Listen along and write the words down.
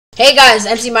Hey guys,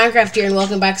 MC Minecraft here, and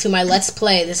welcome back to my Let's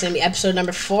Play. This is gonna be episode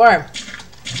number 4.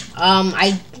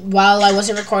 While I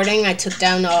wasn't recording, I took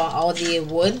down all the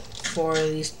wood for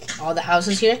all the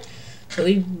houses here. So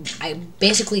I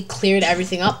basically cleared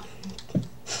everything up,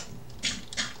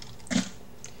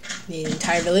 the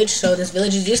entire village. So this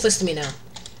village is useless to me now.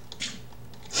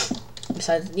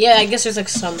 Besides, yeah, I guess there's like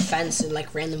some fence and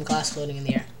like random glass floating in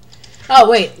the air. Oh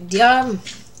wait,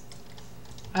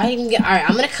 I can get. Alright,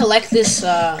 I'm gonna collect this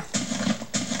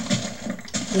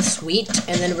this wheat,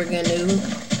 and then we're gonna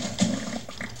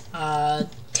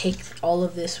take all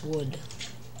of this wood.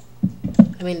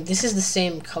 I mean, this is the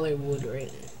same color wood,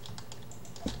 right?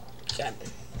 Got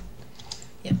it.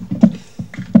 Yep.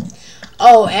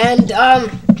 Oh, and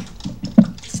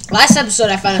last episode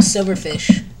I found a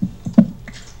silverfish,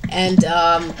 and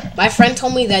my friend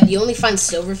told me that you only find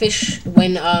silverfish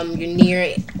when you're near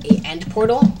a end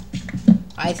portal.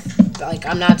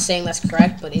 I'm not saying that's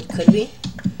correct, but it could be.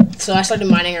 So I started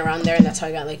mining around there, and that's how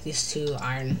I got like these 2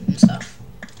 iron and stuff.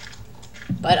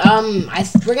 But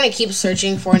we're gonna keep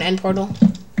searching for an end portal,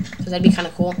 because that'd be kind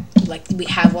of cool. Like we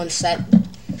have one set,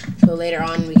 so later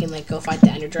on we can like go fight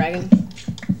the Ender Dragon.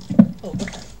 Oh,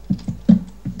 what the?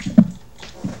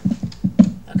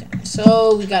 Okay,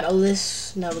 so we got all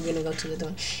this. Now we're gonna go to the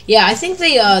one. Yeah, I think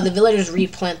the villagers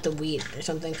replant the wheat or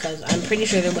something, because I'm pretty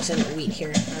sure there wasn't wheat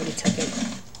here. I already took it,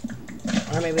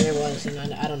 or maybe there was. You know,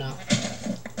 I don't know.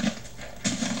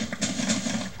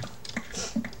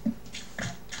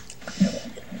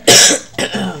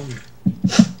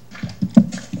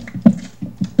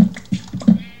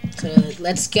 So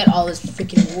let's get all this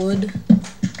freaking wood.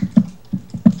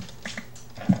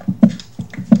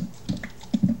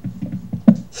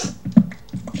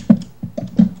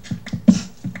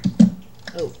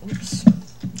 Oh, oops.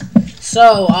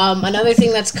 So, another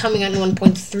thing that's coming out in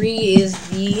 1.3 is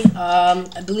the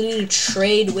ability to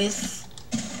trade with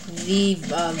the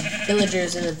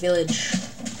villagers in the village.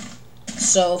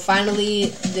 So finally,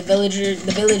 the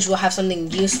village will have something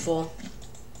useful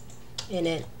in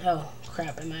it. Oh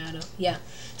crap! Am I out of? Yeah.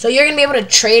 So you're gonna be able to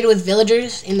trade with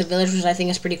villagers in the village, which I think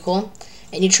is pretty cool.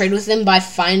 And you trade with them by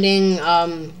finding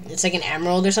it's like an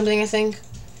emerald or something. I think.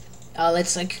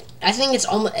 It's like I think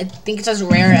it's as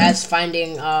rare as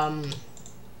finding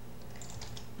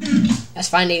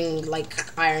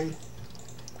like iron.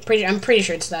 I'm pretty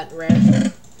sure it's that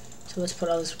rare. So let's put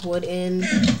all this wood in.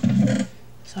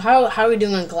 So how are we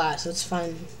doing on glass? Let's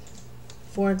find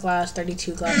 4 glass,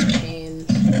 32 glass panes.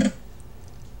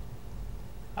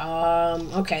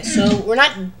 Okay, so we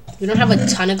don't have a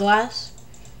ton of glass.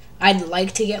 I'd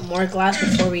like to get more glass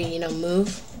before we,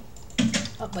 move.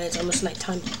 Oh, but it's almost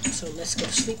nighttime, so let's go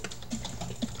to sleep.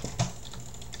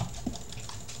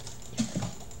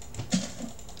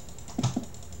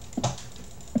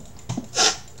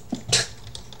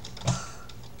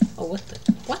 Oh, what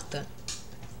the?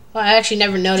 Well, I actually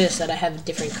never noticed that I have a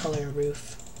different color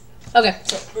roof. Okay,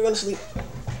 so we're gonna sleep.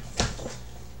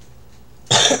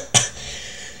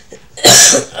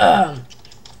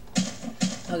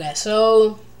 Okay,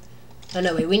 so... Oh,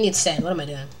 no, wait, we need sand. What am I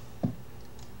doing?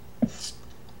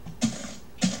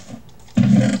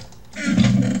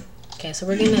 Okay, so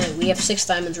we have 6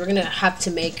 diamonds. We're gonna have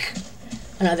to make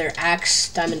another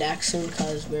diamond axe soon,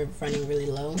 because we're running really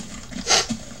low.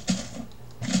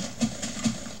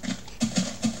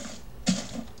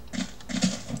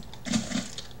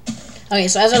 Okay,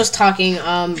 so as I was talking,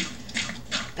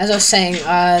 as I was saying,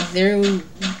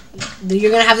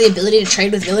 you're gonna have the ability to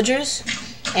trade with villagers,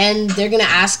 and they're gonna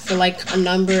ask for like a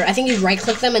number. I think you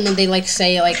right-click them, and then they like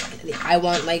say like, I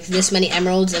want like this many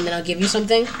emeralds, and then I'll give you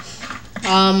something.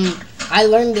 I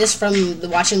learned this from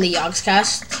watching the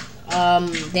Yogscast.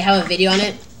 They have a video on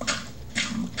it.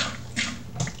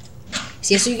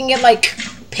 So, yeah, so you can get like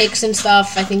picks and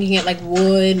stuff. I think you can get like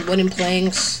wooden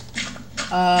planks,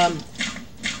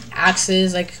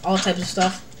 axes, like all types of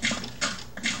stuff.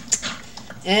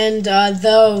 And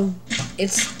though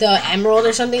it's the emerald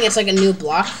or something, it's like a new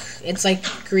block. It's like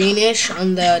greenish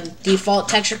on the default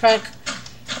texture pack,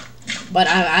 but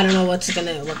I don't know what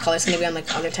color it's gonna be on like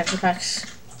other texture packs.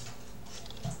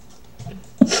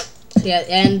 So yeah,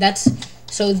 and that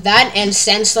and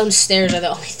sandstone stairs are the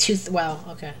only 2. Wow.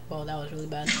 Okay. Well, that was really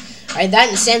bad. All right, that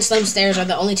and sandstone stairs are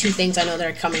the only 2 things I know that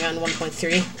are coming out in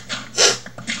 1.3.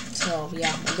 So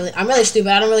yeah, I'm really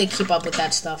stupid. I don't really keep up with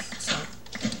that stuff. So,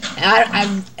 and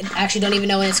I actually don't even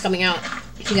know when it's coming out.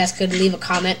 If you guys could leave a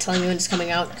comment telling me when it's coming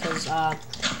out, because I'm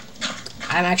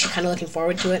actually kind of looking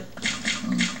forward to it.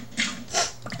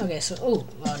 Okay, so oh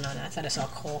no, I thought I saw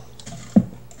coal.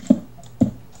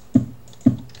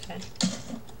 Okay.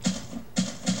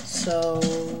 So,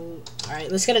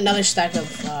 alright, let's get another stack of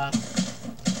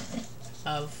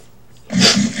of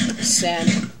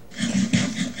sand.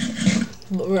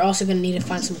 But we're also gonna need to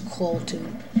find some coal too.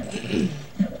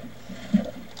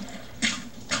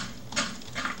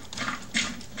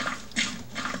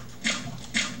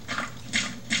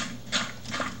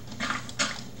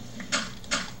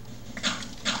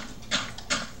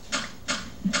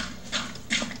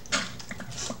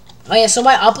 Oh yeah, so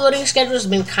my uploading schedule has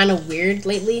been kind of weird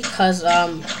lately, cause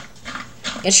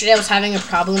yesterday I was having a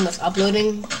problem with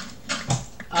uploading.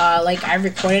 Like I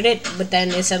recorded it, but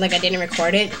then it said like I didn't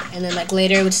record it, and then like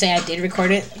later it would say I did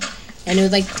record it, and it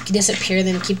would like disappear,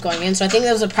 then keep going in. So I think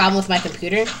that was a problem with my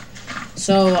computer.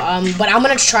 So but I'm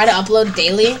gonna try to upload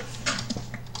daily.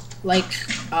 Like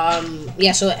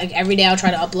yeah, so like, every day I'll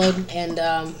try to upload and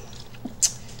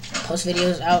post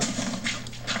videos out.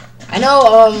 I know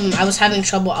I was having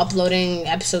trouble uploading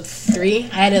episode 3.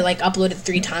 I had to like upload it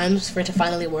 3 times for it to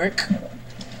finally work.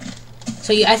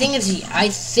 So I think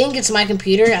it's my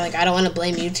computer. Like I don't want to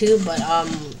blame YouTube, but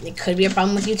it could be a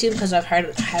problem with YouTube because I've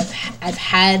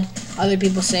had other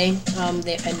people say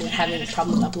they've been having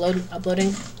problems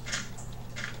uploading. So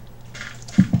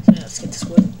let's get this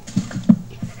wood.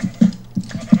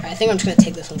 I think I'm just gonna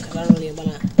take this one because I don't really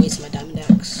want to waste my diamond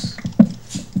axe.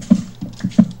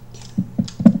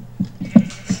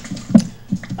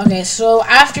 Okay, so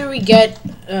after we get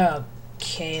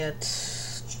okay,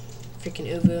 that's freaking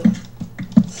uvu.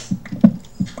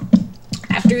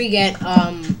 After we get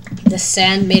the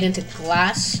sand made into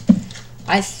glass,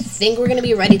 I think we're gonna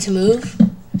be ready to move.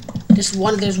 There's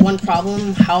one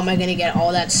problem. How am I gonna get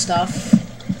all that stuff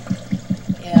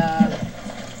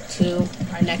to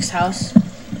our next house?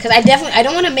 Because I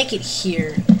don't want to make it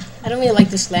here. I don't really like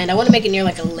this land. I want to make it near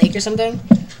like a lake or something.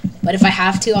 But if I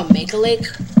have to, I'll make a lake,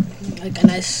 like a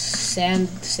nice sand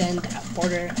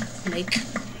border lake.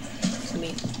 It's gonna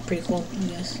be pretty cool, I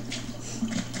guess.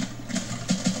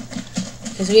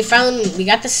 Because we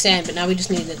got the sand, but now we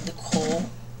just need the coal.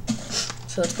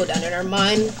 So let's go down in our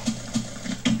mine.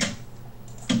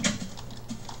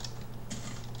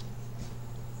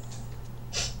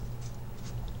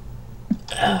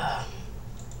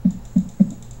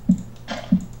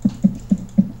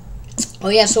 Oh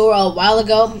yeah, so a while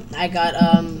ago I got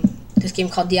this game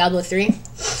called Diablo 3.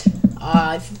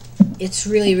 It's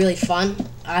really fun.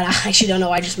 I actually don't know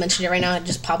why I just mentioned it right now. It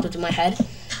just popped up in my head.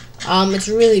 It's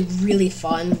really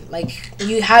fun. Like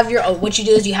you have what you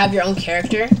do is you have your own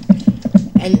character,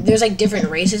 and there's like different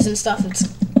races and stuff. It's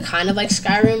kind of like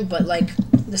Skyrim, but like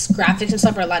the graphics and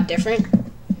stuff are a lot different,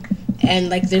 and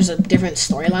like there's a different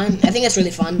storyline. I think it's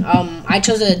really fun. I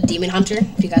chose a demon hunter,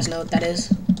 if you guys know what that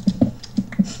is.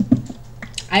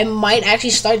 I might actually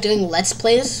start doing Let's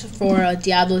Plays for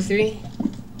Diablo 3.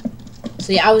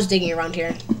 So yeah, I was digging around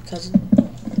here because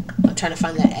I'm trying to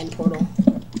find that end portal.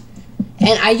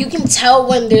 And you can tell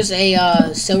when there's a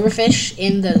silverfish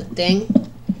in the thing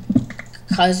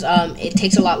because it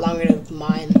takes a lot longer to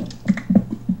mine.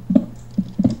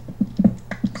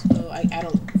 So I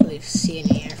don't really see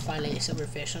any or find any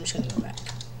silverfish. I'm just gonna go back.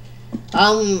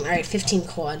 Alright, 15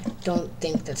 coal. I don't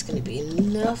think that's gonna be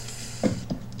enough.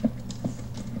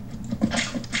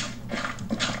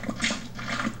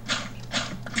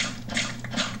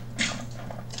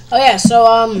 Oh yeah, so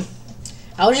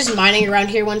I was just mining around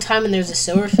here one time and there's a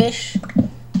silverfish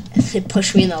and it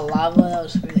pushed me in the lava. That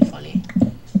was really funny.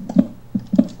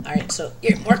 Alright, so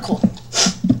here, more coal.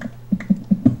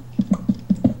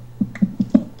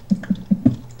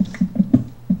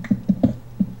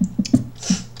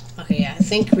 Okay, yeah, I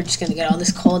think we're just gonna get all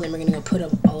this coal and then we're gonna go put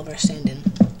all of our sand in.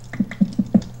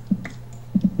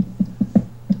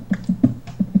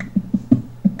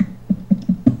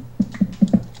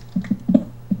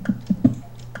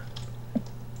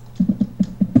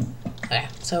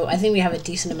 So I think we have a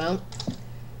decent amount.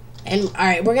 And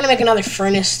alright, we're gonna make another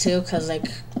furnace too, cause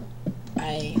like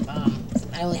I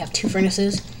only have 2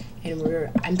 furnaces, and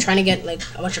I'm trying to get like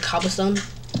a bunch of cobblestone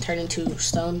turned into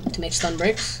stone to make stone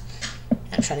bricks.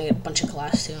 And I'm trying to get a bunch of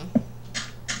glass too.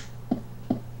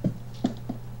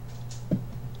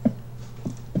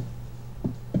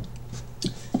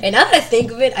 Okay, now that I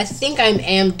think of it, I think I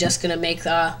am just gonna make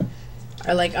our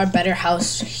better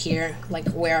house here, like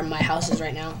where my house is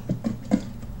right now.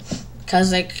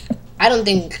 Because, like, I don't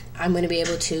think I'm going to be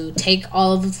able to take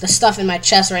all of the stuff in my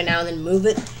chest right now and then move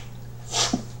it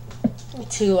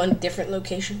to a different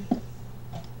location.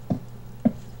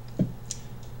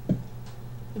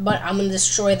 But I'm going to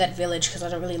destroy that village because I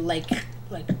don't really like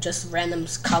just random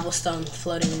cobblestone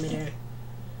floating in midair.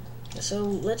 So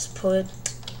let's put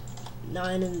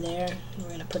 9 in there. We're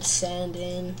going to put sand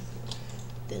in.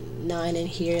 Then 9 in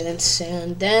here, then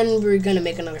sand. Then we're going to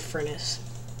make another furnace.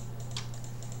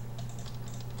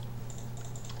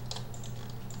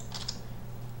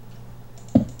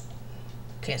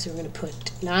 Okay, so we're gonna put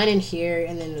 9 in here,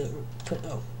 and then put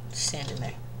sand in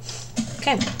there.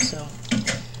 Okay, so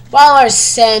while our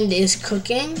sand is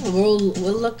cooking, we'll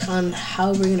look on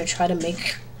how we're gonna try to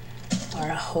make our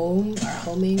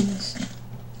homings.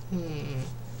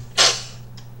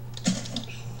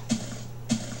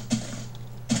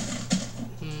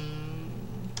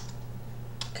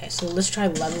 Okay, so let's try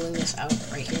leveling this out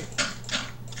right here.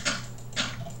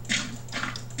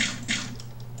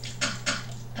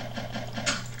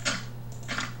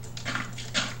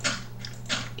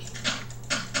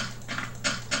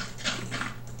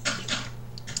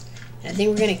 I think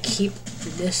we're gonna keep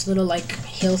this little like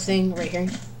hill thing right here.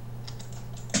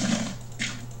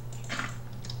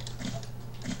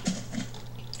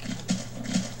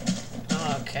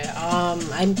 Okay,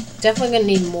 I'm definitely gonna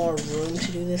need more room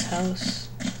to do this house.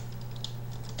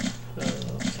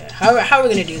 Okay, how are we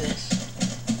gonna do this?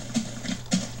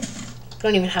 I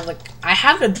don't even have like, I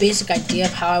have a basic idea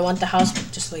of how I want the house,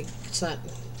 but just like it's not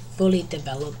fully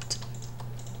developed.